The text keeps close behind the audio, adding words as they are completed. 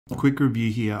Quick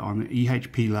review here on the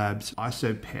EHPlabs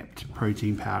IsoPept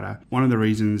protein powder. One of the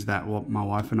reasons that my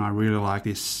wife and I really like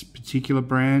this particular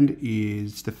brand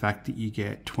is the fact that you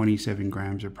get 27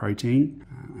 grams of protein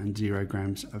and 0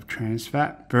 grams of trans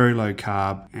fat. Very low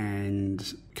carb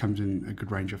and comes in a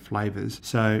good range of flavors.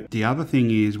 So the other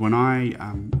thing is when I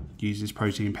use this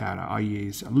protein powder, I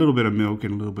use a little bit of milk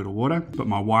and a little bit of water, but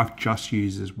my wife just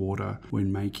uses water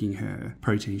when making her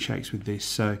protein shakes with this.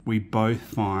 So we both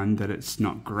find that it's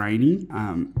not grainy.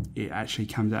 It actually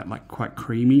comes out like quite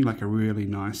creamy, like a really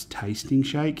nice tasting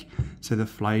shake. So the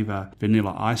flavor,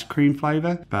 vanilla ice cream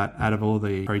flavor, but out of all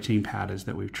the protein powders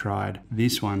that we've tried,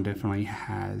 this one definitely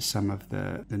has some of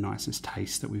the nicest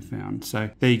taste that we've found. So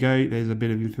there you go. There's a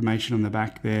bit of information on the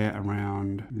back there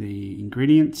around the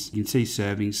ingredients. You can see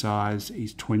serving size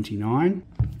is 29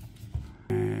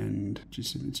 and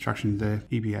just some instructions there.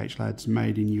 EHPlabs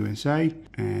made in USA.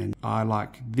 And I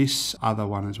like this other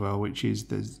one as well, which is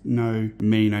there's no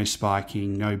amino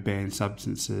spiking, no banned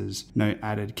substances, no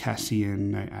added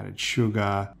casein, no added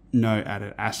sugar, no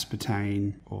added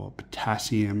aspartame or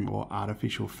potassium or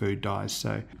artificial food dyes.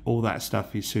 So all that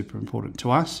stuff is super important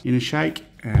to us in a shake,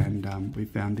 and we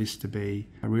found this to be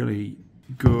a really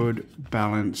good,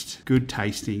 balanced, good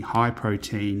tasting, high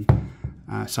protein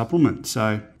supplement.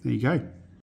 So there you go.